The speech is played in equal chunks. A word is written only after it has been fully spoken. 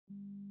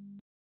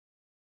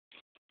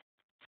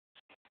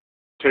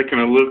Taking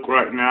a look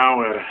right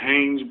now at a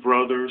Haines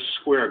Brothers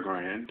Square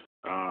Grand.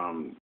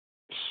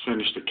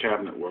 Finished the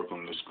cabinet work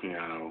on this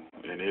piano,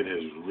 and it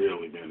has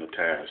really been a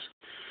task.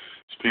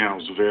 This piano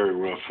was very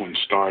rough when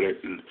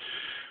started, and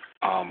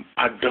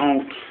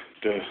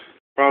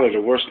probably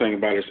the worst thing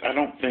about it is I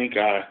don't think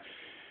I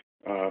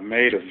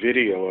made a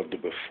video of the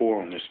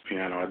before on this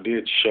piano. I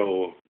did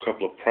show a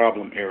couple of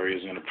problem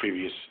areas in a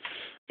previous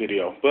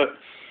video, but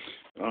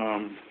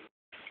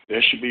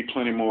there should be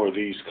plenty more of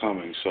these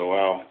coming,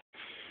 so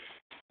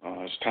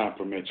as time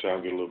permits,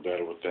 I'll get a little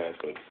better with that.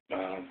 But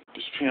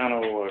this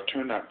piano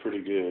turned out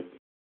pretty good.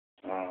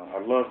 I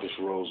love this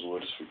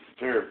rosewood. It's a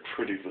very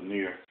pretty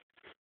veneer,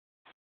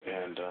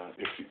 and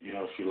if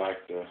you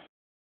like the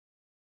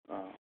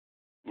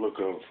look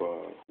of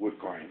wood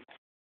grain,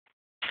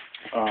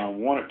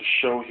 wanted to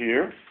show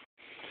here.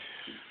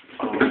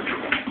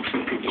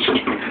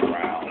 Just turn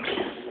around.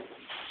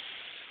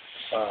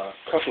 A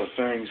couple of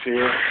things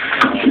here.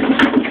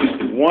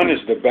 One is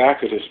the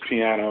back of this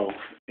piano.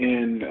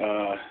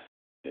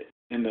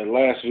 In the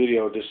last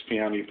video of this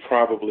piano, you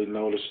probably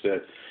noticed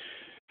that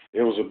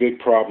it was a big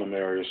problem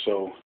area.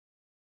 So,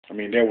 I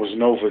mean, there was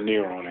no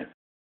veneer on it.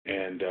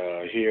 And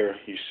here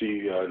you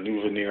see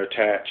new veneer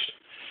attached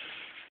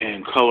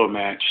and color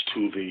matched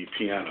to the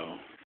piano.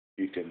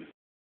 You can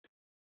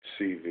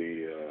see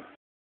the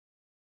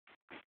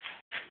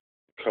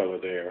color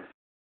there.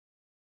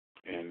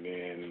 And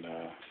then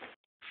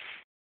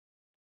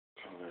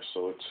color.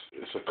 So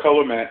it's a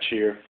color match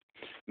here,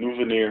 new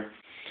veneer.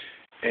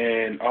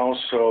 And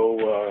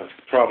also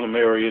problem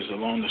areas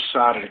along the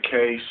side of the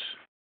case.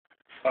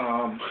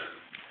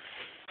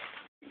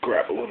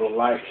 Grab a little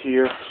light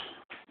here.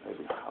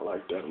 Maybe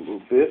highlight that a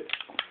little bit.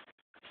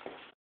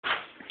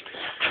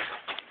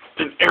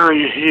 An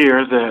area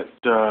here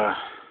that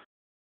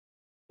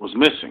was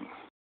missing.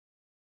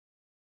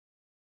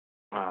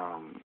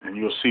 And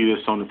you'll see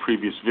this on the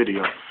previous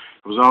video.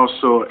 There was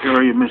also an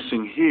area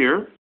missing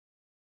here.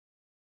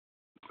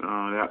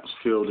 That was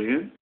filled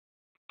in.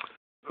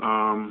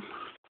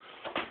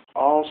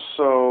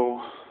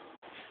 Also,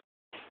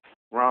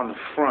 around the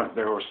front,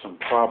 there were some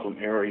problem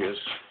areas,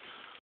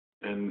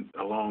 and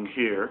along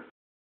here,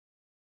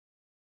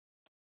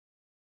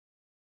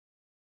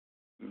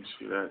 you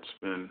see that's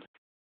been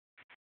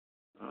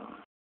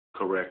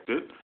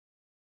corrected,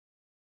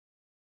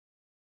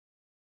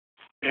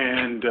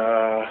 and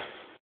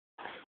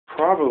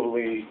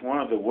probably one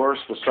of the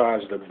worst,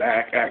 besides the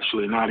back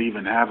actually not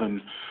even having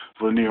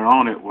veneer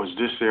on it, was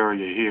this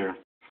area here.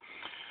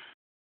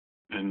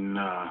 And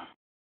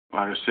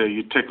like I said,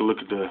 you take a look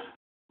at the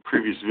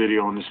previous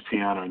video on this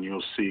piano and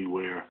you'll see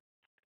where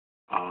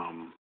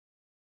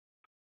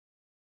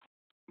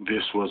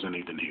this wasn't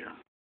even here.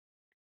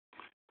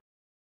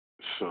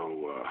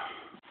 So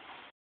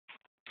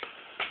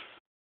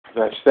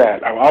that's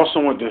that. I also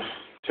want to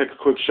take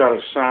a quick shot of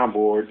the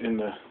soundboard. In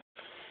the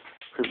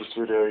previous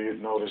video,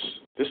 you'd notice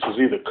this was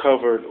either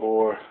covered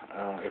or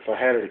if I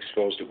had it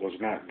exposed, it was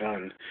not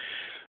done.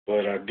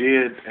 But I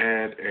did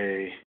add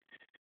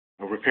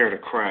I repaired a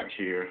crack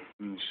here.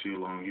 You can see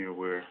along here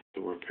where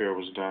the repair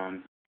was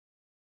done.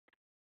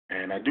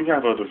 And I do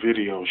have other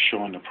videos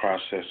showing the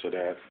process of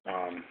that. I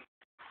don't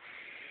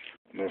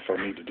know if I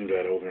need to do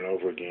that over and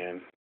over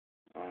again.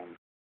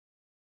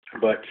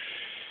 But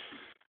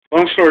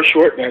long story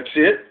short, that's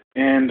it.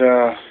 And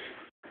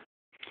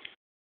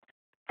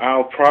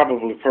I'll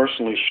probably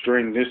personally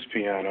string this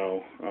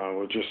piano.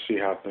 We'll just see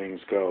how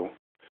things go.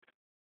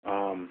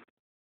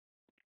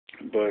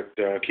 But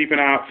keep an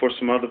eye out for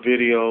some other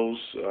videos.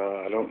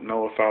 I don't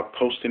know if I'll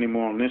post any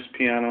more on this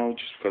piano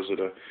just because of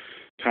the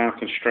time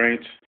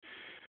constraints.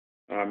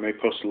 I may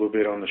post a little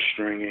bit on the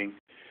stringing.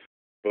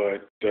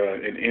 But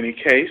in any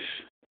case,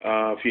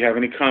 if you have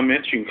any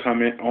comments, you can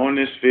comment on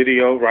this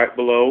video right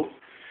below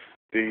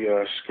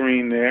the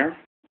screen there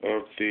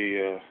of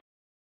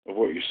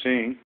what you're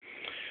seeing.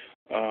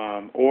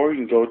 Or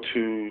you can go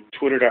to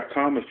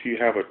twitter.com if you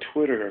have a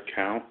Twitter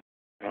account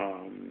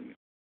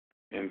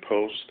and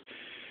post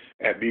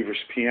at Beaver's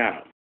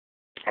Piano.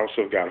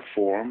 Also got a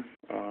forum.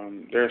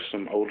 There's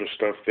some older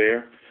stuff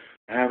there.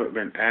 I haven't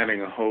been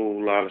adding a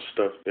whole lot of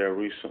stuff there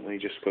recently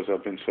just because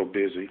I've been so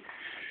busy.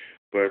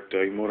 But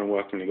you're more than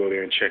welcome to go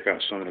there and check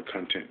out some of the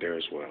content there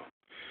as well.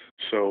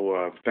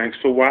 So thanks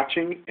for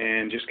watching,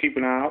 and just keep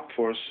an eye out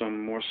for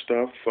some more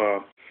stuff.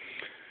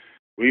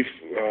 We've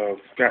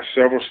got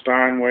several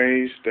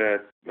Steinways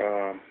that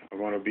are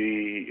going to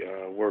be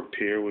worked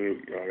here.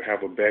 We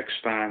have a Beck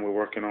Stein we're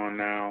working on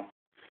now.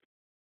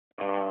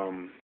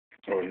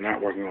 Or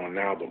not working on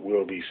now, but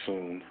will be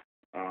soon.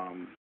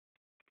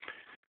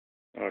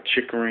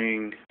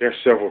 Chickering. There's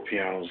several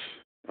pianos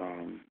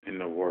in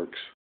the works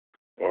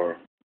or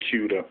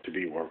queued up to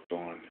be worked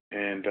on.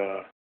 And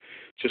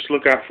just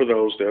look out for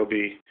those. They'll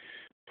be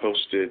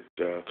posted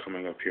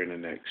coming up here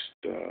in the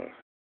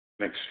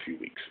next few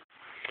weeks.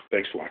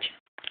 Thanks for watching.